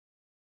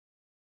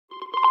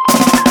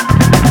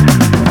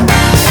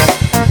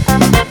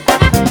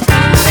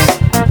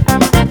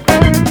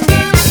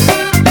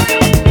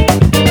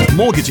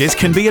mortgages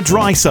can be a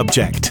dry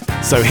subject,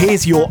 so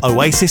here's your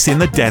oasis in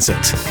the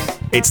desert.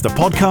 It's the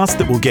podcast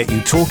that will get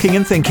you talking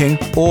and thinking,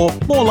 or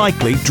more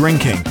likely,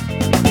 drinking.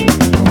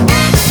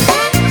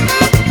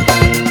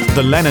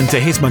 The Lennon to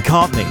his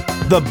McCartney,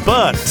 the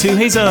Bert to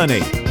his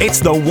Ernie.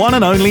 It's the one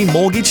and only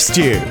Mortgage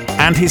Stew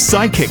and his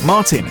sidekick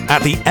Martin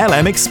at the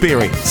LM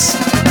Experience.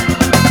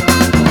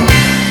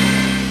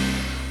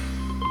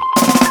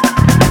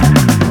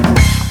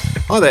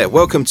 Hi there,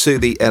 welcome to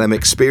the LM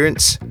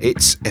Experience.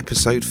 It's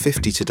episode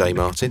 50 today,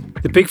 Martin.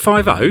 The big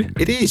 5-0?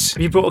 It is.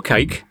 Have you brought a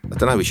cake? I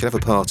don't know, we should have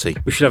a party.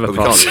 We should have a But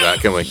party. we can't do that,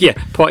 can we? Yeah,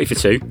 party for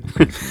two.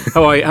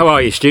 How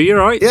are you, Stu? You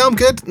all right? Yeah, I'm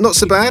good. Not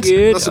so bad.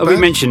 Good. Not so We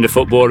bad. mentioned the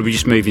football. Are we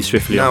just moving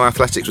swiftly No, on?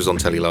 athletics was on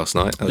telly last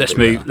night. Let's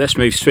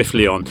move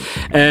swiftly on.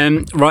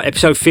 Right,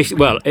 episode 50.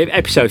 Well,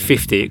 episode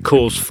 50 it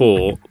calls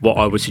for what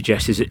I would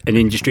suggest is an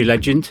industry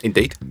legend.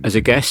 Indeed. As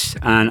a guest,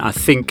 and I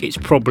think it's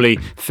probably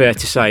fair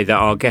to say that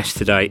our guest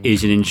today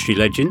is an industry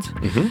legend.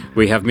 Mm-hmm.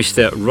 We have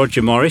Mr.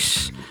 Roger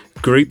Morris,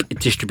 Group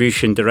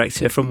Distribution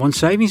Director from One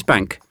Savings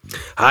Bank.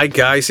 Hi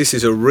guys, this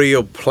is a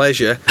real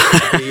pleasure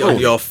to be on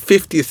your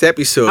 50th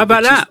episode. How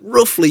about which that? Is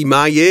roughly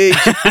my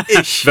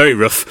age-ish. Very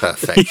rough.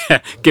 Perfect.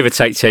 Yeah, give or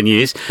take 10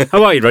 years.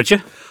 How are you,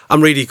 Roger? I'm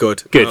really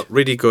good. Good.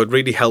 Really good,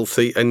 really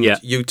healthy, and Yeah.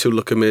 you two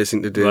look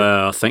amazing today.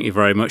 Well, thank you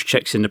very much.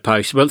 Checks in the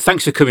post. Well,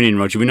 thanks for coming in,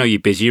 Roger. We know you're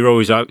busy. You're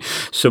always out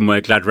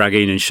somewhere glad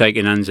ragging and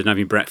shaking hands and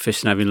having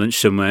breakfast and having lunch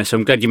somewhere. So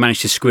I'm glad you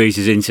managed to squeeze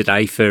us in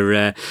today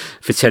for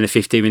 10 or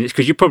 15 minutes,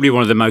 because you're probably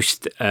one of the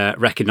most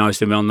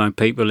recognised and well-known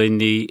people in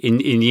the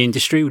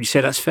industry. Would you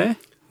say that's fair?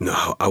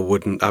 No, I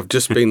wouldn't. I've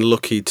just been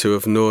lucky to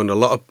have known a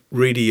lot of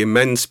really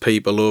immense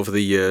people over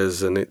the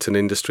years, and it's an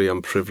industry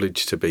I'm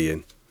privileged to be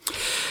in.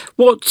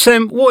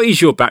 What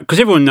is your back? Because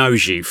everyone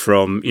knows you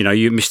from, you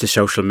Mr.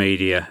 Social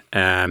Media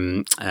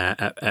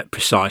at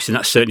Precise, and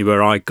that's certainly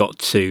where I got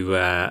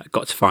to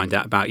find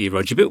out about you,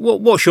 Roger. But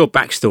what's your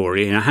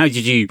backstory? How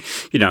did you,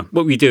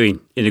 what were you doing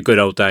in the good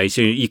old days?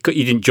 You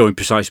didn't join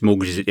Precise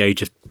Mortgages at the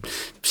age of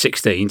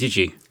 16, did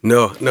you?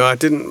 No, I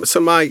didn't. So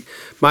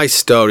my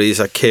story is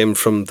I came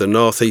from the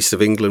northeast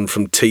of England,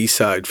 from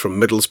Teesside,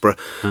 from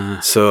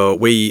Middlesbrough. So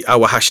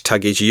our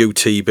hashtag is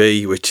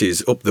UTB, which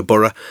is up the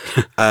borough.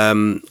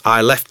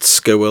 I left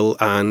school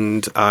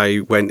and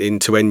I went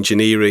into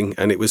engineering,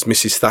 and it was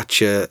Mrs.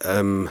 Thatcher,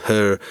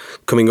 her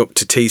coming up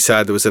to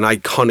Teesside. There was an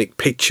iconic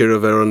picture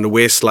of her on the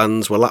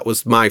wastelands. Well, that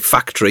was my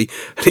factory,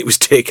 and it was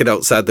taken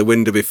outside the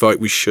window before it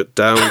was shut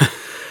down.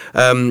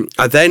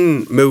 I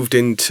then moved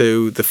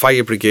into the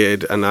fire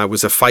brigade, and I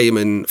was a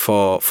fireman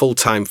for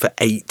full-time for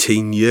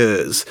 18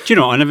 years. Do you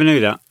know what? I never knew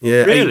that.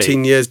 Yeah, really?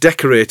 18 years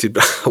decorated.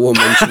 I won't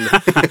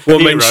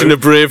mention the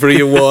bravery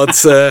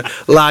awards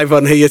live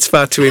on here. It's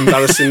far too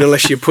embarrassing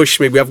unless you push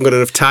me. We haven't got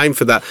enough time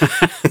for that.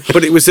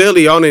 But it was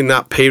early on in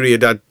that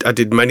period. I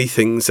did many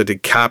things. I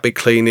did carpet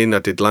cleaning, I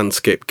did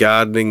landscape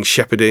gardening,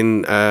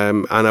 shepherding,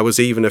 and I was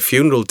even a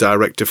funeral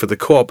director for the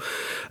Co-op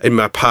in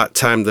my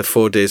part-time, the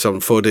 4 days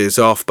on, 4 days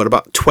off. But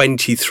about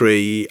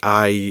 23,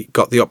 I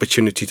got the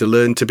opportunity to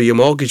learn to be a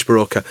mortgage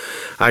broker.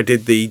 I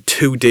did the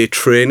 2-day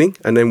training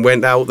and then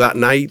went out that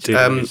night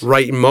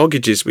writing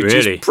mortgages, which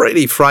is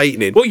pretty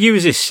frightening. What year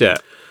was this, sir?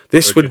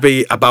 This would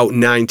be about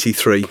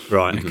 93.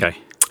 Right, okay.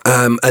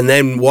 And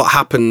then what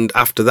happened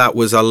after that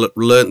was I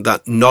learned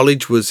that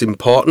knowledge was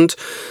important.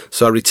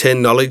 So I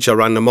retained knowledge. I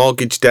ran the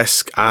mortgage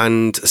desk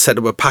and set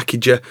up a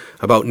packager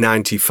about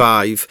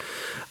 95.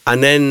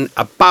 And then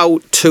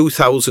about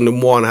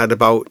 2001, I had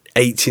about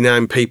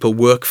 89 people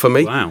work for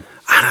me. Wow.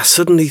 And I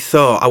suddenly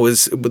thought,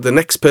 the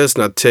next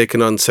person I'd taken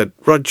on said,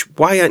 Rog,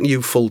 why aren't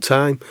you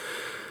full-time?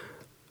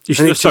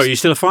 You're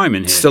still a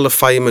fireman here? Still a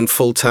fireman,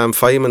 full-time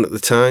fireman at the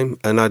time.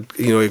 And I'd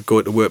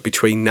go to work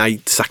between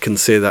nights. I can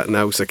say that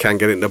now, so I can't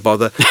get into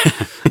bother.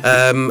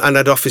 And I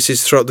had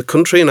offices throughout the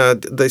country.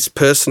 And this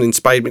person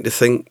inspired me to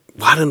think,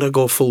 why don't I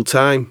go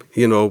full-time,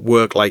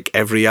 work like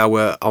every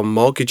hour on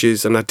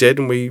mortgages? And I did,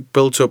 and we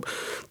built up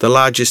the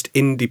largest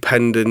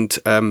independent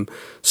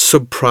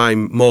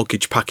subprime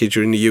mortgage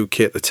packager in the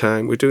UK at the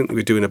time. We're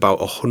doing about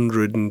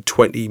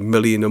 120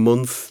 million a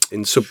month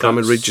in subprime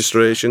and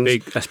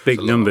registrations. That's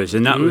big numbers,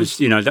 and that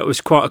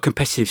was quite a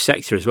competitive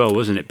sector as well,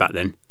 wasn't it, back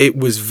then? It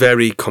was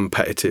very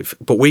competitive,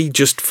 but we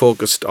just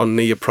focused on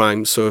near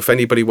prime. So if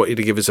anybody wanted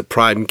to give us a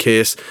prime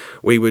case,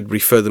 we would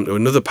refer them to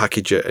another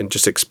packager and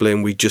just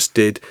explain we just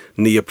did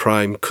near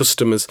prime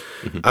customers.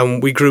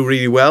 And we grew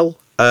really well.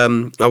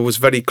 I was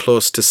very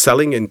close to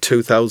selling in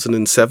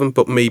 2007,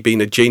 but me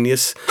being a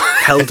genius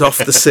held off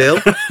the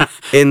sale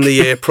in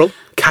the April,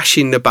 cash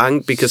in the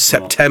bank, because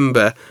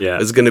September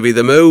was going to be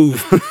the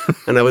move.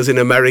 And I was in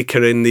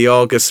America in the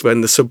August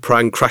when the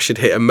subprime crash had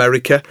hit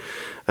America,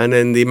 and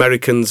then the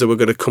Americans were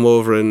going to come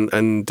over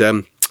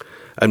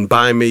and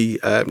buy me,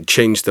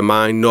 changed their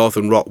mind.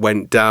 Northern Rock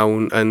went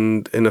down,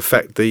 and in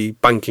effect the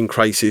banking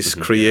crisis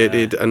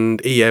created,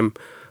 and EM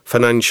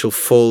Financial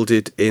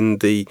folded in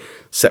the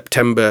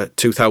September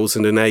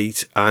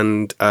 2008,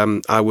 and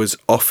I was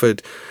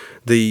offered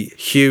the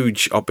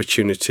huge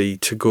opportunity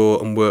to go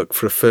and work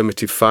for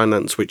Affirmative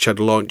Finance, which I'd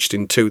launched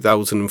in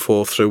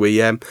 2004 through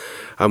EM,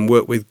 and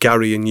work with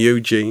Gary and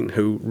Eugene,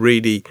 who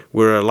really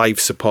were a life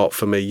support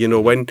for me. You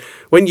know, when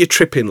you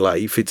trip in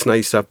life, it's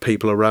nice to have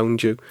people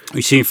around you.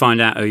 You soon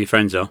find out who your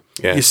friends are.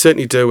 Yeah. You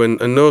certainly do, and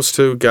those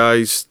two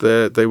guys,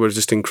 they were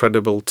just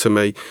incredible to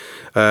me.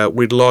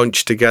 We'd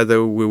launched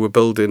together, we were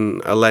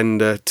building a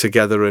lender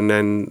together, and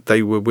then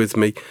they were with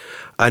me.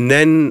 And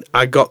then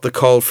I got the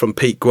call from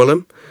Pete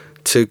Gwilym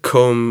to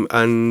come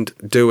and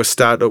do a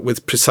startup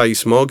with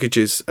Precise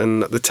Mortgages.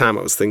 And at the time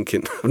I was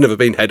thinking, I've never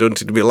been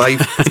headhunted in my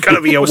life. It's got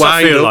to be a What's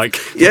that wind feel up. like?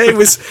 Yeah, it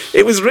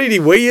was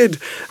really weird.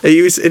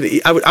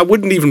 I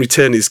wouldn't even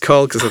return his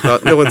call because I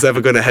thought no one's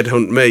ever going to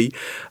headhunt me.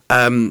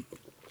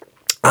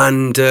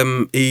 And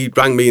he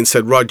rang me and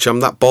said, Rog, I'm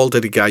that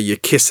bald-headed guy you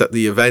kiss at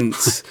the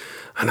events.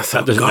 And I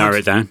thought, That doesn't God. narrow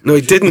it down. No,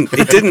 it didn't.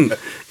 It didn't.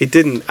 It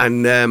didn't.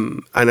 And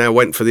I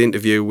went for the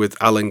interview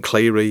with Alan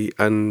Cleary,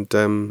 and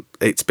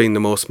it's been the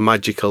most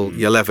magical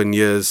 11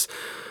 years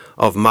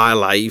of my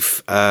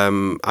life.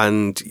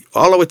 And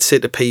all I would say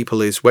to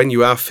people is, when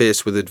you are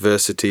faced with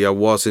adversity, I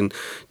was in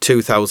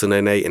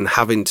 2008, and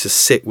having to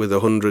sit with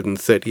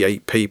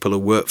 138 people who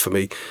work for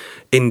me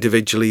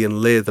individually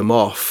and lay them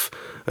off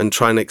and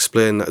try and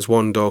explain that as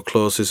one door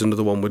closes,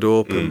 another one would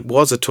open,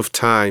 was a tough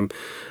time.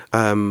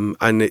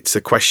 And it's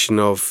a question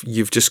of,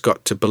 you've just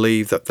got to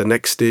believe that the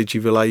next stage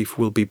of your life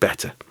will be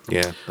better.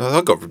 Yeah.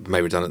 I got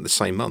made redundant the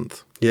same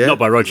month. Yeah. Not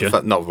by Roger. In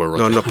fact, not by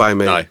Roger. No, not by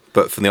me. No,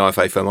 but from the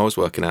IFA firm I was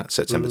working at,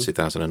 September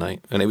 2008.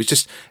 And it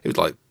was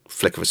like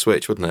flick of a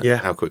switch, wasn't it? Yeah.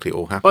 How quickly it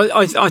all happened.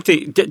 I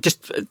think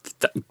just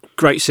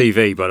great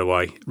CV, by the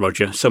way,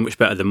 Roger. So much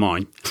better than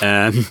mine.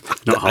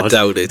 Not hard. I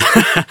doubt it.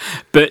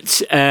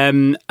 But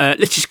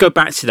let's just go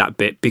back to that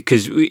bit,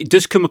 because it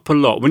does come up a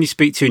lot when you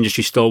speak to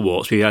industry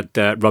stalwarts. We had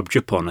Rob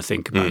Jupp on, I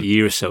think, about a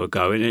year or so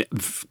ago, and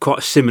quite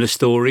a similar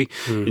story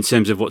in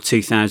terms of what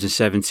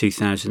 2007,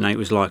 2008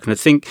 was like. And I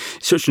think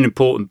it's such an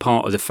important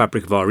part of the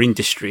fabric of our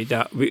industry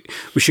that we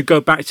should go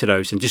back to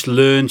those and just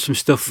learn some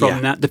stuff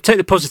from that. Take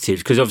the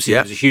positives, because obviously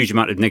there's a huge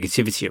amount of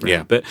negativity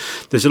around, but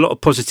there's a lot of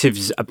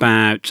positives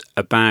about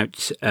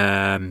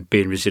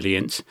being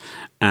resilient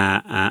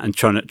and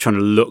trying to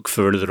look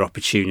for another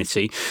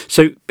opportunity.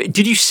 So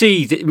did you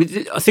see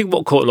that? I think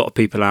what caught a lot of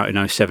people out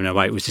in 07,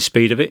 08 was the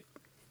speed of it.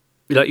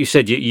 Like you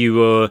said, you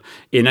were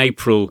in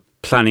April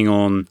planning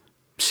on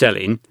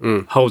selling,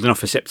 holding off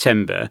for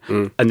September,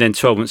 and then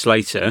 12 months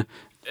later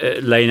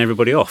laying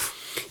everybody off.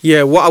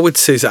 Yeah, what I would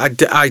say is I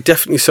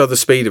definitely saw the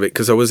speed of it,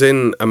 because I was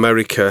in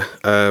America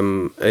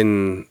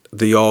in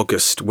the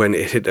August when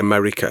it hit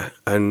America,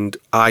 and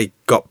I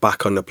got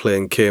back on the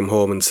plane, came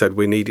home and said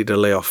we needed to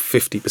lay off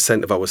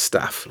 50% of our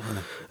staff.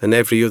 And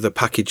every other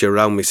package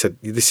around me said,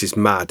 this is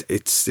mad.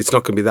 It's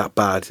not going to be that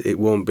bad. It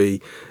won't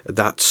be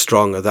that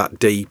strong or that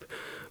deep.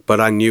 But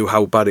I knew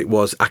how bad it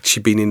was,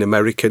 actually being in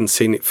America and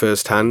seeing it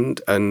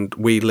firsthand. And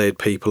we laid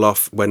people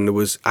off when there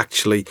was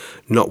actually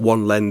not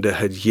one lender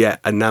had yet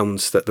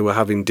announced that they were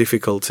having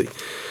difficulty.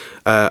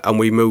 And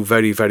we moved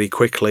very, very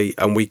quickly,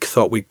 and we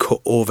thought we'd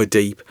cut over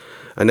deep.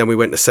 And then we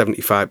went to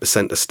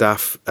 75% of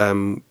staff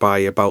by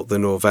about the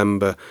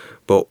November.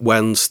 But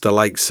once the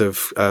likes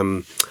of...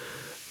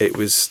 it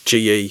was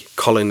GE,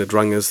 Colin had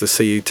rang us, the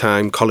CE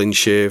time. Colin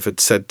Shave had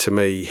said to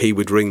me he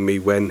would ring me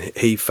when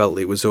he felt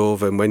it was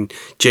over. And when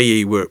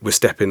GE were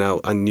stepping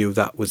out, I knew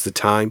that was the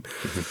time.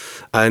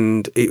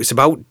 And it was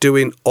about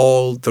doing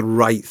all the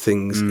right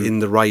things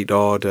in the right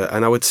order.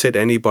 And I would say to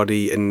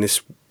anybody in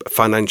this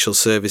financial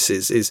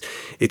services is,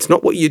 it's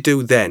not what you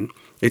do then.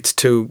 It's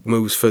 2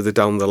 moves further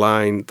down the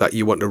line that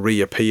you want to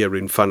reappear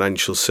in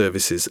financial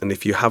services. And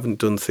if you haven't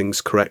done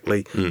things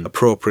correctly,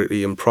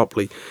 appropriately and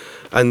properly.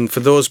 And for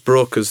those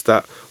brokers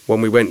that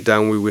when we went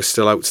down, we were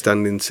still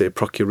outstanding, say,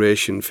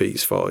 procuration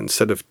fees for,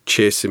 instead of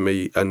chasing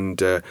me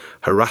and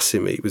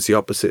harassing me, it was the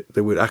opposite. They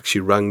would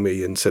actually rang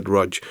me and said,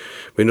 Rog,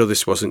 we know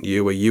this wasn't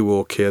you. Are you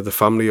okay? Are the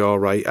family all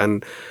right?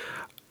 And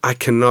I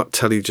cannot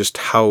tell you just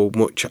how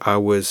much I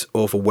was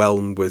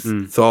overwhelmed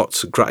with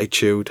thoughts,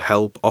 gratitude,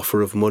 help,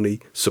 offer of money,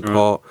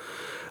 support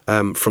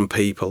from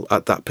people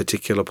at that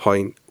particular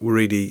point.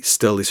 Really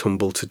still is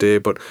humble today.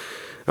 But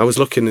I was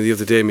looking the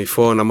other day at my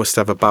phone, I must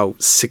have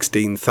about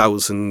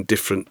 16,000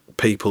 different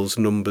people's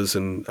numbers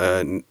and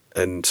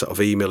sort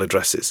of email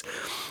addresses.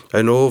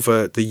 And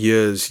over the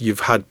years,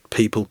 you've had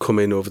people come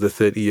in over the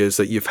 30 years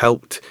that you've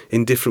helped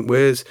in different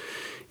ways.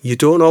 You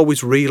don't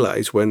always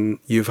realise when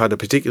you've had a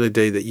particular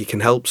day that you can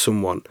help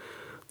someone,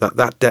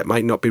 that debt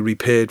might not be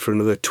repaid for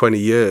another 20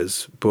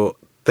 years, but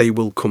they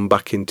will come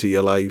back into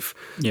your life.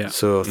 Yeah.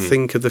 So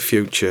think of the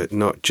future,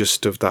 not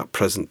just of that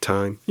present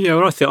time. Yeah,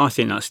 well, I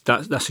think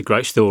that's a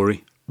great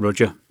story,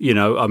 Roger. You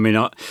know, I mean,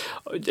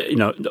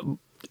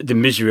 the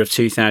misery of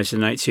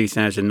 2008,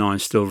 2009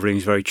 still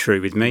rings very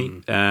true with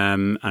me.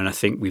 And I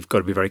think we've got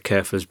to be very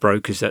careful as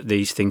brokers that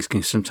these things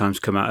can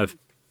sometimes come out of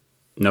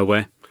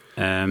nowhere.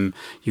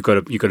 You've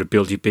got to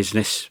build your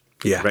business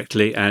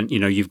correctly, and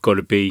you've got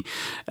to be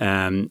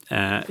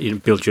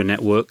build your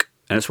network.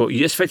 And that's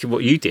effectively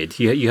what you did.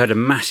 You had a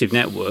massive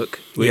network,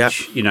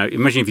 which,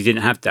 imagine if you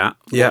didn't have that,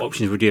 what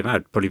options would you have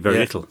had? Probably very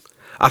little.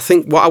 I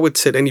think what I would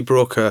say to any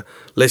broker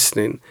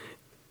listening,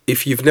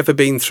 if you've never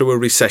been through a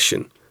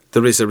recession,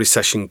 there is a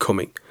recession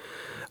coming.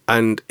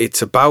 And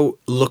it's about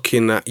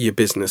looking at your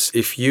business.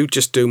 If you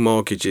just do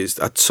mortgages,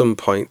 at some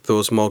point,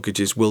 those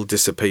mortgages will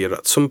disappear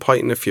at some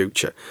point in the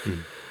future.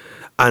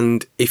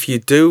 And if you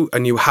do,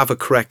 and you have a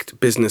correct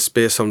business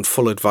based on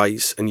full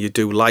advice, and you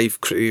do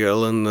life,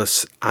 critical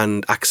illness,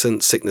 and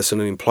accident, sickness, and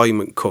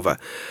unemployment cover,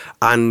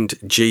 and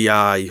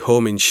GI,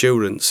 home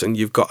insurance, and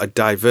you've got a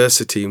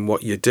diversity in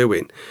what you're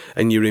doing,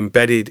 and you're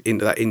embedded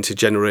into that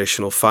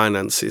intergenerational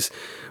finances,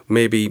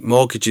 maybe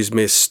mortgages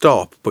may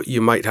stop, but you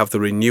might have the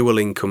renewal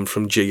income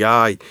from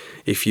GI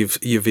if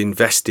you've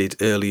invested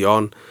early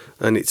on,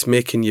 and it's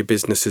making your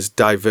business as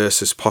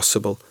diverse as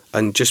possible,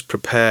 and just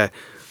prepare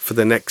for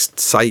the next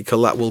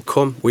cycle that will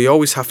come. We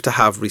always have to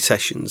have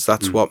recessions.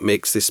 That's what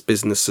makes this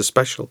business so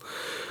special.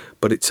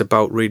 But it's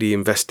about really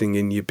investing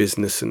in your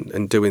business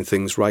and doing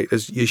things right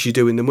as you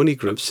do in the money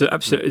group.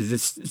 Absolutely.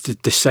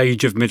 The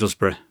sage of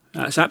Middlesbrough.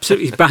 That's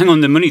absolutely bang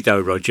on the money, though,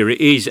 Roger. It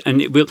is, and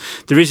it will.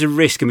 There is a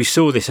risk, and we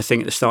saw this, I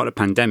think, at the start of the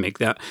pandemic,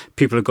 that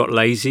people have got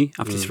lazy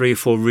after 3 or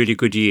 4 really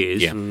good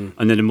years, and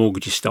then the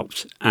mortgages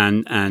stopped,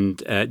 and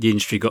the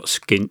industry got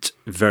skint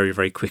very,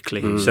 very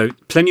quickly. So,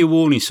 plenty of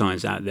warning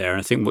signs out there. And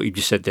I think what you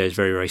just said there is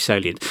very, very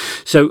salient.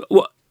 So,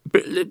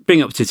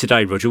 bring up to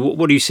today, Roger.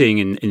 What are you seeing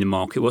in the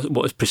market?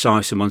 What is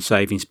Precise and One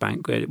Savings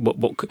Bank?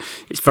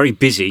 It's very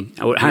busy.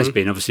 It has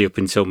been, obviously, up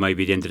until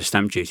maybe the end of the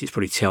stamp duty. It's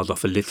probably tailed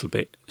off a little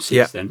bit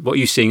since then. What are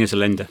you seeing as a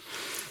lender?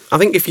 I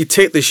think if you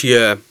take this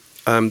year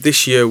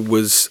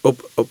was up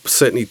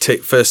certainly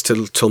first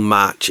till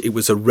March. It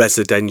was a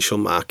residential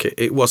market.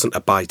 It wasn't a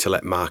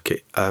buy-to-let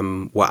market.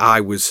 Where I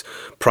was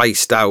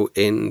priced out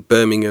in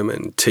Birmingham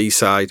and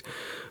Teesside.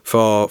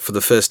 For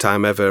the first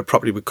time ever, a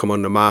property would come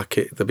on the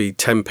market. There'd be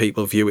 10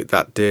 people view it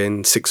that day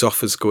and 6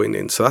 offers going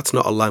in. So that's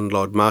not a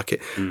landlord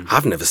market.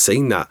 I've never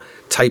seen that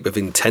type of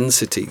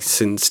intensity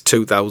since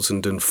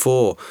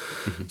 2004.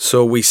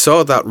 So we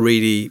saw that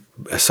really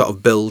sort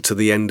of build to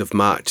the end of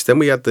March. Then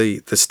we had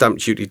the stamp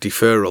duty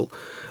deferral.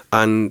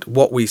 And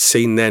what we've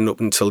seen then up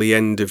until the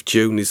end of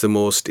June is the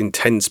most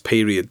intense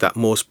period that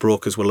most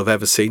brokers will have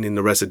ever seen in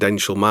the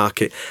residential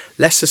market.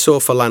 Less so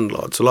for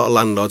landlords. A lot of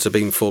landlords are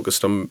being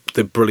focused on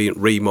the brilliant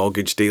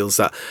remortgage deals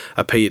that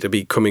appear to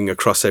be coming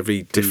across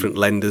every different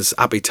lender's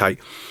appetite.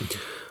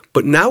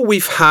 But now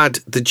we've had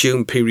the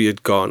June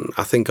period gone,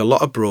 I think a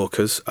lot of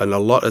brokers and a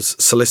lot of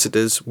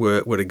solicitors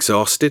were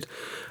exhausted,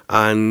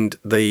 and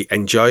they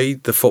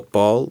enjoyed the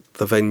football,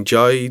 they've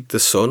enjoyed the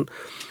sun.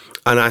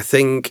 And I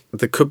think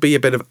there could be a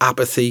bit of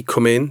apathy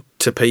come in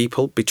to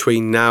people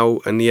between now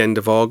and the end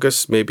of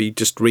August, maybe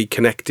just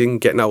reconnecting,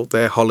 getting out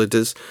their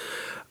holidays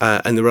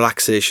and the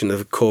relaxation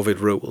of COVID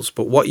rules.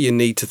 But what you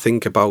need to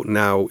think about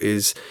now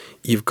is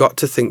you've got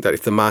to think that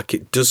if the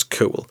market does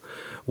cool,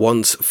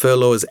 once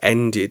furlough has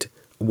ended,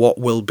 what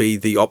will be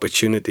the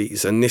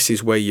opportunities? And this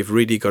is where you've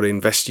really got to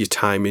invest your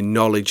time in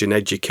knowledge and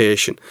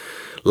education.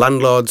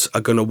 Landlords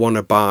are going to want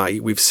to buy.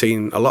 We've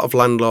seen a lot of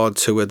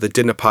landlords who are the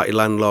dinner party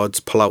landlords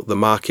pull out the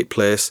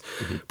marketplace.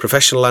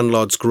 Professional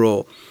landlords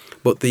grow.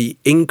 But the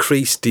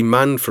increased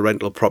demand for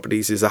rental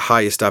properties is the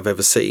highest I've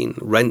ever seen.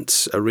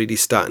 Rents are really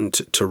starting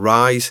to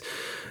rise.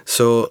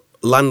 So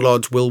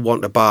landlords will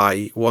want to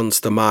buy once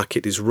the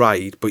market is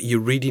right, but you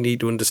really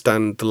need to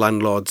understand the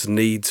landlord's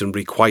needs and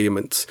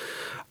requirements.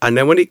 And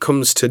then when it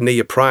comes to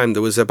near prime,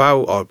 there was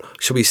about, or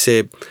shall we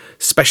say,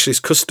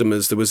 specialist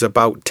customers, there was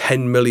about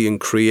 10 million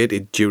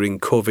created during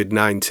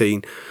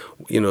COVID-19.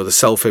 You know, the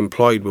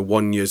self-employed with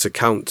 1 year's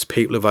accounts,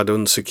 people have had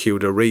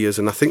unsecured arrears.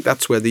 And I think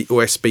that's where the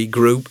OSB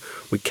group,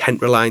 with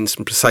Kent Reliance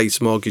and Precise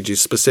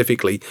Mortgages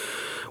specifically,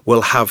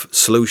 will have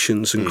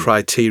solutions and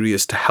criteria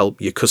to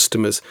help your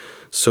customers.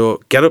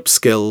 So get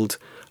upskilled,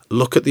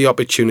 look at the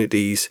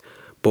opportunities,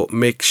 but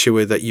make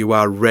sure that you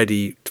are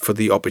ready for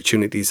the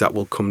opportunities that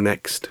will come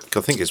next.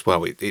 I think as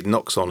well, it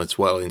knocks on as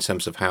well in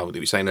terms of how, we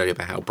were saying earlier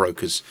about how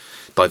brokers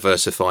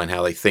diversify and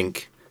how they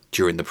think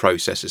during the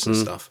processes and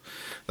stuff.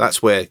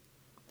 That's where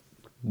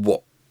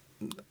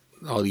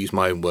I'll use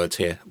my own words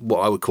here,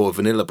 what I would call a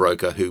vanilla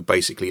broker who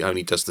basically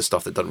only does the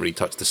stuff that doesn't really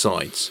touch the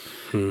sides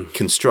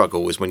can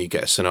struggle is when you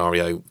get a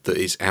scenario that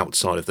is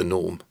outside of the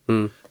norm. I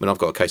mean, I've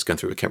got a case going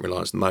through with Kent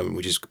Reliance at the moment,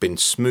 which has been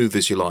smooth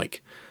as you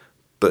like,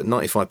 but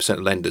 95%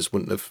 of lenders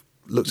wouldn't have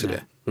looked at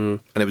it. And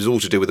it was all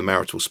to do with the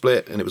marital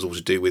split, and it was all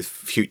to do with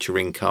future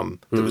income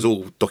that was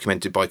all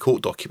documented by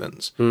court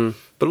documents. But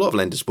a lot of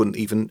lenders wouldn't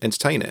even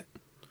entertain it.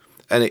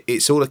 And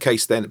it's all a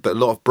case then, but a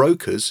lot of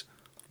brokers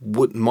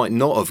might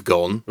not have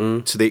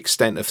gone to the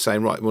extent of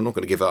saying, right, we're not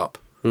going to give up.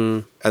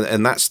 And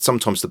that's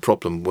sometimes the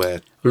problem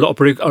where... A lot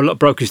of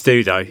brokers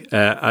do, though.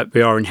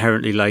 We are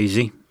inherently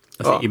lazy.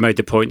 I think you made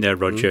the point there,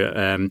 Roger,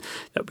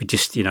 that we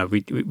just,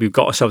 we've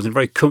got ourselves in a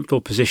very comfortable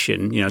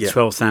position,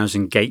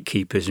 12,000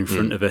 gatekeepers in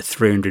front of a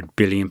 £300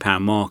 billion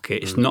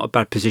market. It's not a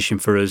bad position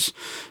for us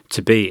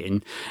to be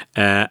in.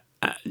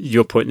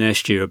 your point there,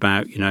 Stu,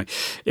 about I'm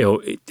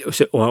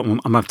going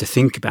to have to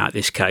think about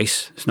this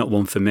case. It's not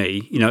one for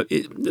me.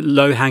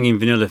 Low-hanging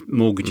vanilla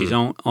mortgages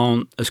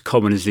aren't as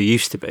common as they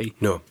used to be.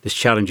 No, there's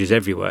challenges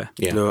everywhere.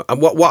 Yeah. No,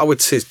 and what I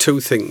would say is two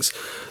things.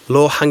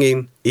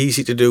 Low-hanging,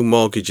 easy-to-do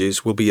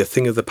mortgages will be a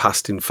thing of the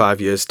past in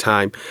 5 years'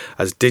 time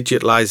as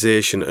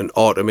digitalisation and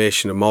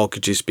automation of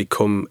mortgages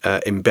become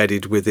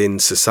embedded within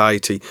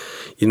society.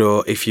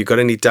 If you've got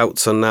any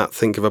doubts on that,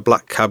 think of a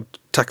black cab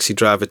taxi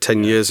driver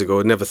 10 years ago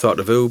who never thought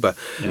of Uber.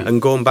 Yeah.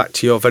 And going back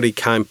to your very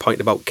kind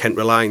point about Kent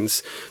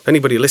Reliance, if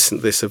anybody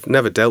listening to this have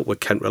never dealt with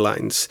Kent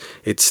Reliance,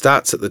 it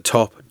starts at the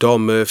top.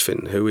 Dawn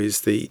Murphin, who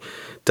is the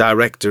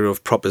Director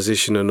of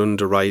Proposition and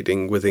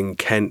Underwriting within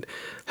Kent,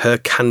 her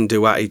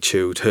can-do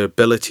attitude, her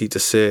ability to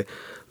say,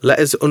 let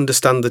us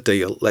understand the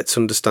deal, let's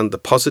understand the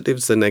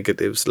positives, the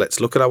negatives, let's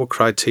look at our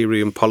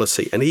criteria and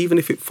policy. And even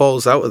if it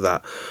falls out of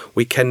that,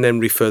 we can then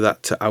refer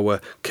that to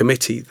our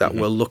committee that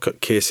will look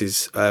at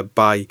cases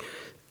by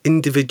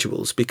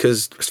individuals,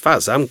 because as far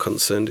as I'm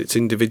concerned, it's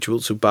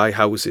individuals who buy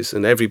houses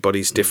and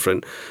everybody's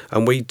different.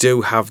 And we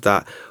do have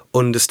that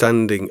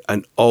understanding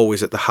and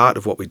always at the heart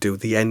of what we do,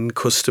 the end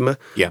customer.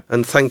 Yeah.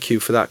 And thank you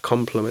for that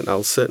compliment.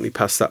 I'll certainly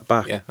pass that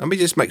back. Yeah. I mean,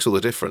 it just makes all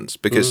the difference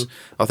because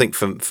I think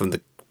from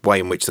the way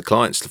in which the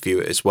clients view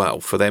it as well,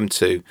 for them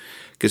to,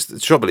 because the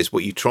trouble is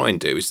what you try and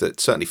do is that,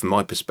 certainly from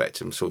my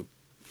perspective, and sort of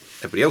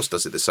everybody else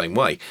does it the same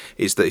way,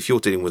 is that if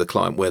you're dealing with a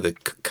client where the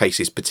case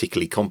is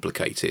particularly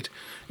complicated,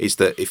 is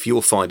that if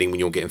you're finding when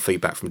you're getting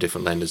feedback from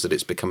different lenders that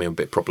it's becoming a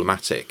bit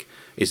problematic,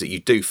 is that you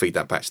do feed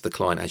that back to the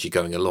client as you're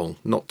going along,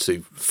 not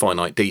to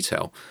finite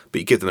detail,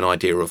 but you give them an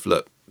idea of,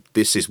 look,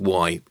 this is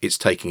why it's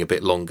taking a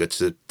bit longer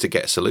to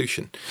get a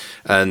solution.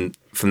 And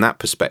from that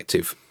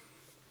perspective,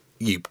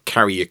 you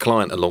carry your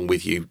client along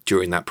with you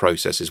during that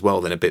process as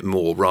well, then a bit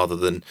more, rather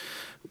than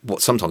what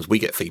sometimes we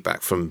get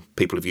feedback from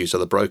people who've used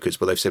other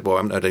brokers where they've said, well, I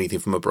haven't heard anything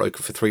from a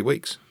broker for 3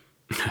 weeks.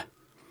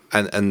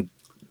 and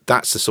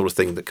that's the sort of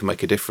thing that can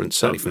make a difference,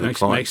 certainly from the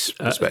client's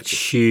perspective.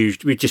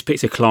 Huge. We just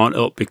picked a client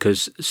up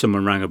because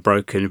someone rang a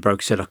broker and the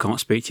broker said, I can't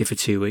speak to you for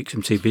 2 weeks,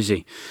 I'm too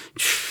busy.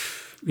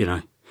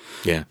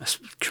 Yeah, that's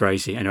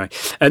crazy. Anyway,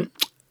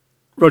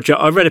 Roger,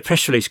 I read a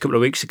press release a couple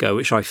of weeks ago,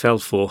 which I fell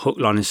for, hook,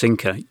 line and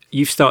sinker.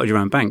 You've started your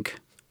own bank.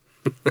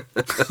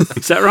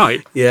 Is that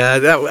right?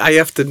 Yeah, I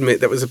have to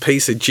admit that was a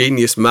piece of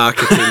genius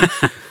marketing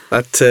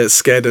that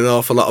scared an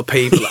awful lot of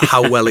people at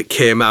how well it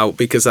came out,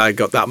 because I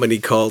got that many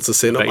calls to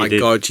saying, oh my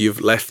God,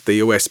 you've left the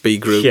USB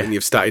group and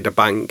you've started a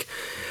bank.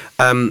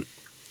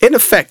 In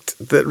effect,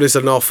 there is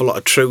an awful lot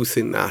of truth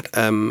in that.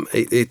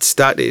 It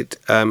started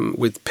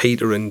with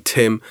Peter and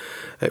Tim.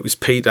 It was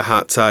Peter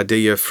Hart's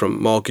idea from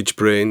Mortgage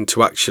Brain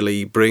to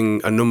actually bring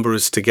a number of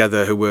us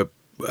together who were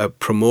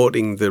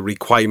promoting the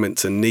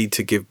requirements and need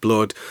to give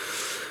blood.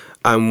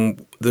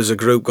 There's a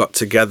group got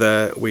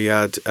together. We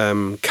had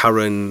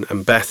Karen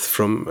and Beth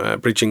from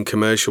Bridging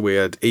Commercial. We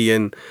had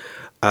Ian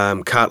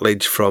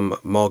Cartledge from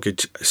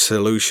Mortgage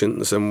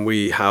Solutions, and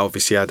we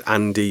obviously had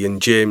Andy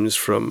and James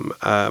from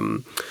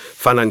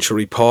Financial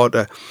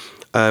Reporter.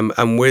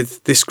 And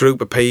with this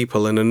group of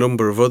people and a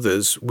number of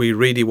others, we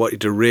really wanted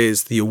to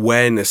raise the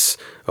awareness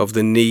of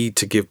the need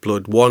to give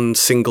blood. One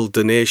single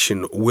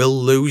donation will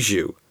lose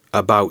you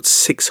about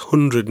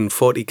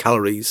 640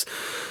 calories.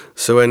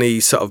 So any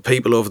sort of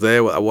people over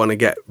there that want to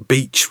get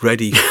beach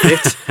ready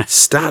fit,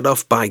 start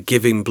off by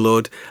giving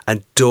blood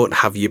and don't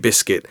have your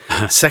biscuit.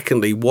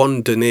 Secondly,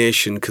 one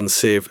donation can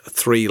save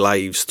 3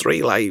 lives.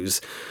 3 lives.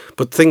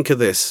 But think of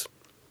this.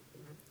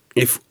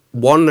 If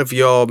one of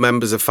your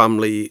members of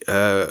family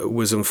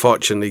was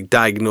unfortunately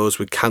diagnosed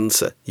with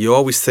cancer, you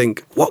always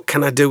think, what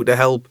can I do to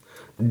help?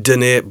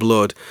 Donate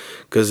blood,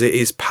 because it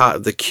is part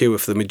of the cure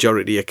for the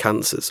majority of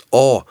cancers.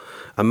 Or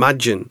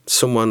imagine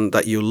someone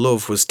that you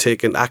love was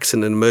taken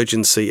accident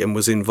emergency and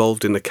was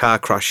involved in a car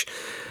crash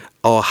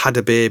or had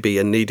a baby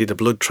and needed a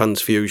blood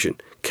transfusion.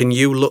 Can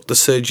you look the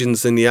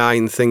surgeons in the eye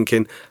and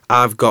thinking,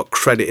 I've got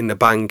credit in the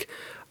bank,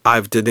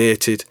 I've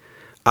donated,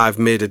 I've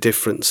made a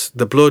difference?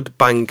 The blood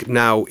bank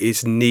now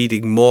is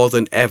needing more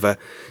than ever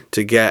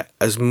to get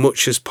as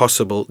much as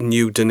possible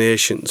new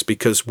donations,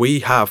 because we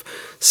have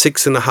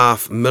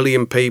 6.5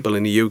 million people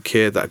in the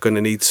UK that are going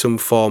to need some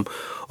form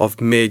of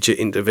major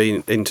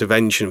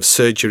intervention of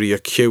surgery or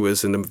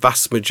cures, and the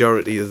vast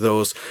majority of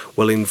those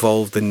will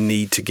involve the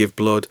need to give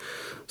blood.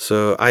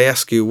 So I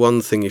ask you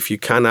one thing: if you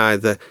can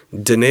either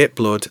donate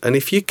blood, and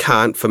if you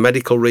can't for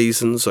medical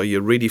reasons or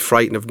you're really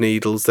frightened of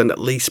needles, then at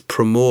least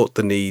promote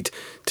the need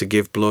to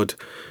give blood,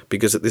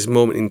 because at this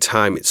moment in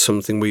time it's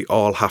something we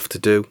all have to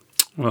do.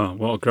 Well,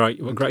 what a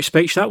great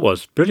speech that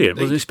was. Brilliant.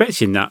 I wasn't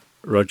expecting that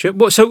Roger.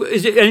 So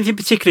is it anything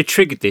particular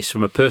triggered this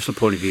from a personal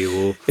point of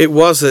view? Or It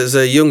was, as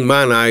a young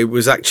man, I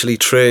was actually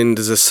trained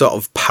as a sort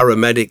of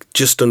paramedic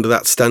just under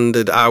that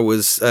standard. I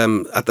was,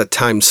 at the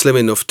time, slim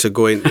enough to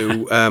go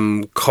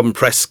into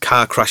compressed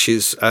car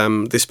crashes.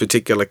 This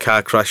particular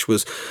car crash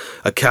was,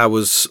 a car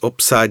was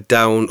upside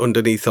down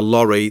underneath a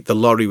lorry. The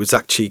lorry was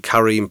actually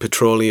carrying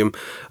petroleum,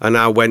 and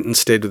I went and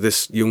stayed with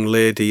this young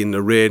lady in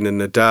the rain and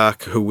the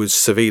dark who was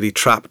severely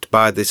trapped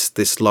by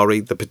this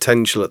lorry. The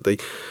potential that the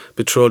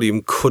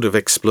petroleum could have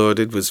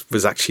exploded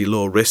was actually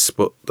low risk,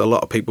 but a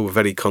lot of people were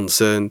very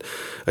concerned,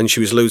 and she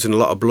was losing a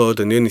lot of blood,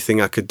 and the only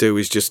thing I could do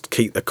is just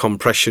keep the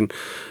compression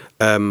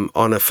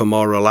on a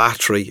femoral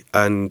artery,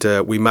 and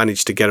we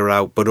managed to get her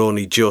out, but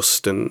only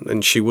just,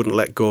 and she wouldn't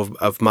let go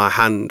of my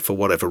hand for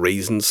whatever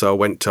reason, so I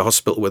went to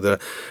hospital with her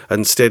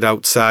and stayed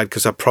outside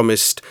because I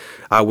promised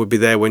I would be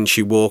there when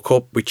she woke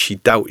up, which she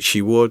doubted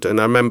she would. And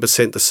I remember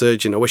saying to the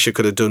surgeon, I wish I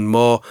could have done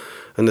more,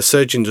 and the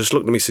surgeon just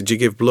looked at me and said, "Do you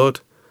give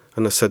blood?"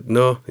 And I said,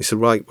 "No." He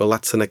said, "Right, well,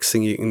 that's the next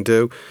thing you can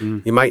do.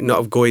 You might not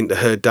have gone to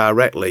her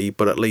directly,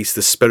 but at least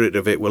the spirit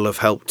of it will have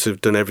helped to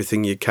have done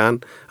everything you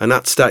can." And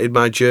that started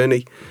my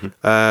journey.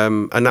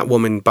 And that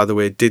woman, by the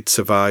way, did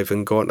survive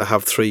and go on to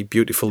have 3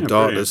 beautiful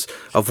daughters,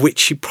 of which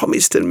she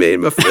promised to me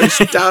my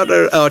first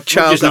daughter or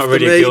child it's not after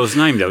really me. a girl's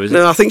name, though, is it?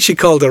 No, I think she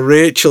called her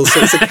Rachel,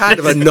 so it's a kind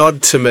of a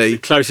nod to me.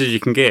 Close as you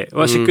can get.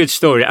 Well, that's a good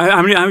story.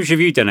 How much have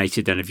you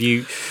donated then? Have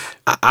you?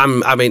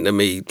 I'm into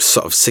me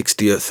sort of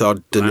 60th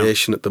odd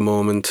donation at the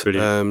moment.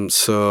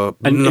 So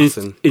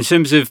nothing. In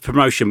terms of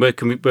promotion, where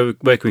can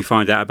we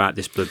find out about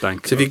this blood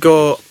bank? So if you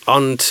go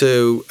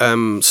onto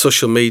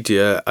social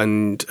media,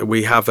 and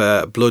we have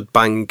a blood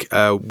bank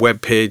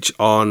webpage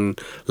on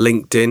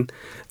LinkedIn,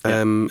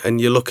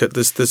 and you look at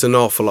there's an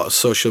awful lot of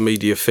social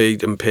media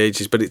feed and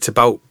pages, but it's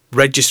about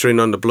registering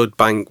on the blood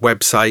bank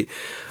website.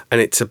 And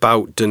it's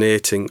about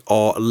donating,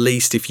 or at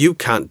least if you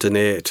can't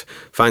donate,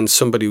 find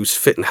somebody who's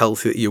fit and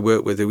healthy that you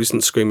work with who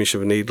isn't squeamish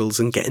of needles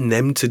and getting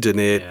them to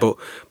donate. But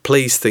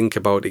please think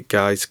about it,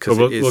 guys, because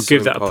we'll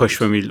give that a push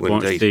when we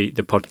launch the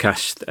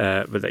podcast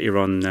that you're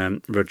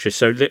on, Roger.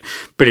 So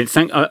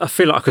brilliant. I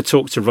feel like I could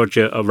talk to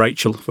Roger or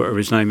Rachel, whatever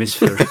his name is,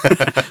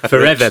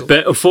 forever.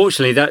 But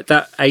unfortunately,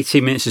 that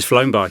 18 minutes has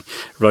flown by,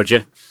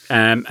 Roger.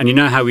 And you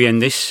know how we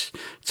end this?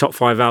 Top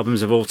 5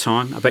 albums of all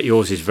time. I bet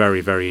yours is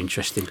very, very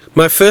interesting.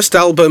 My first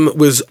album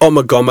was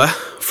Omagoma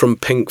from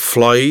Pink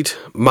Floyd.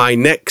 My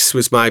next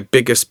was my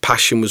biggest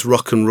passion was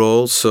rock and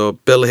roll. So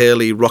Bill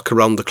Haley, Rock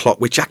Around the Clock,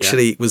 which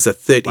actually was a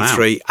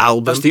 33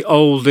 album. That's the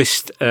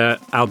oldest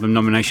album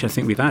nomination I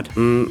think we've had.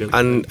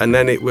 And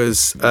then it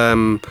was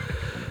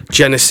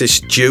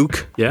Genesis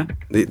Duke. Yeah.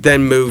 It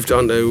then moved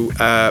on to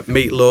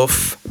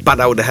Meatloaf, Bat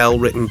Out of Hell,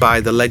 written by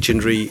the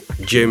legendary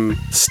Jim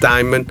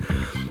Steinman.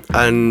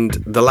 And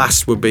the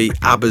last would be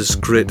ABBA's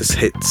Greatest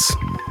Hits.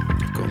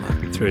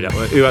 Through that.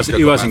 Who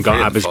hasn't got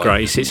ABBA's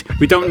greatest hits?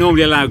 We don't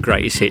normally allow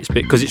greatest hits, but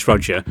because it's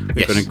Roger,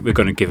 we're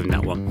going to give him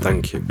that one.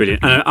 Thank you.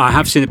 Brilliant. And I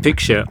have seen a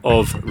picture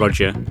of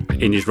Roger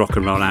in his rock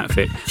and roll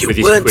outfit. You with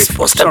his weren't quick.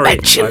 supposed to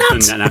mention I've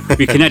done that now.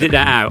 We can edit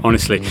that out,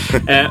 honestly.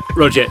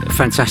 Roger,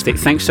 fantastic.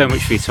 Thanks so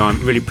much for your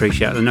time. Really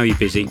appreciate it. I know you're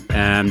busy,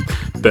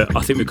 but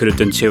I think we could have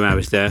done 2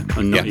 hours there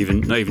and not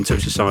even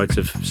touch the sides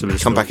of some of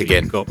the Come back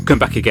again. Come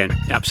back again.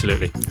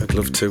 Absolutely. I'd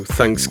love to.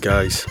 Thanks,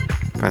 guys.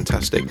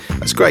 Fantastic.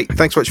 That's great.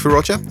 Thanks much for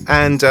Roger,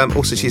 and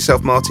also to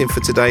yourself, Martin, for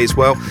today as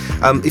well.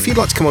 If you'd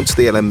like to come onto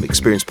the LM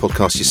Experience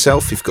podcast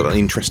yourself, if you've got an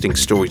interesting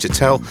story to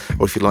tell,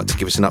 or if you'd like to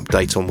give us an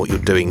update on what you're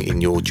doing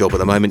in your job at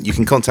the moment, you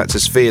can contact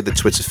us via the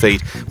Twitter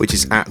feed, which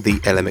is at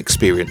the LM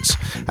Experience.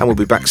 And we'll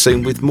be back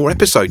soon with more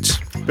episodes.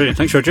 Brilliant.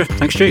 Thanks, Roger.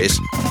 Thanks, Stu. Cheers.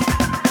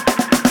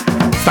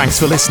 Thanks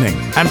for listening,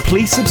 and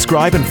please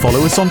subscribe and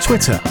follow us on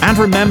Twitter. And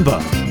remember,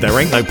 there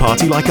ain't no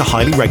party like a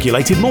highly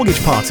regulated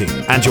mortgage party,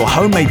 and your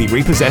home may be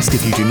repossessed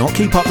if you do not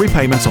keep up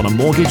repayments on a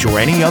mortgage or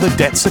any other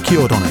debt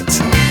secured on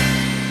it.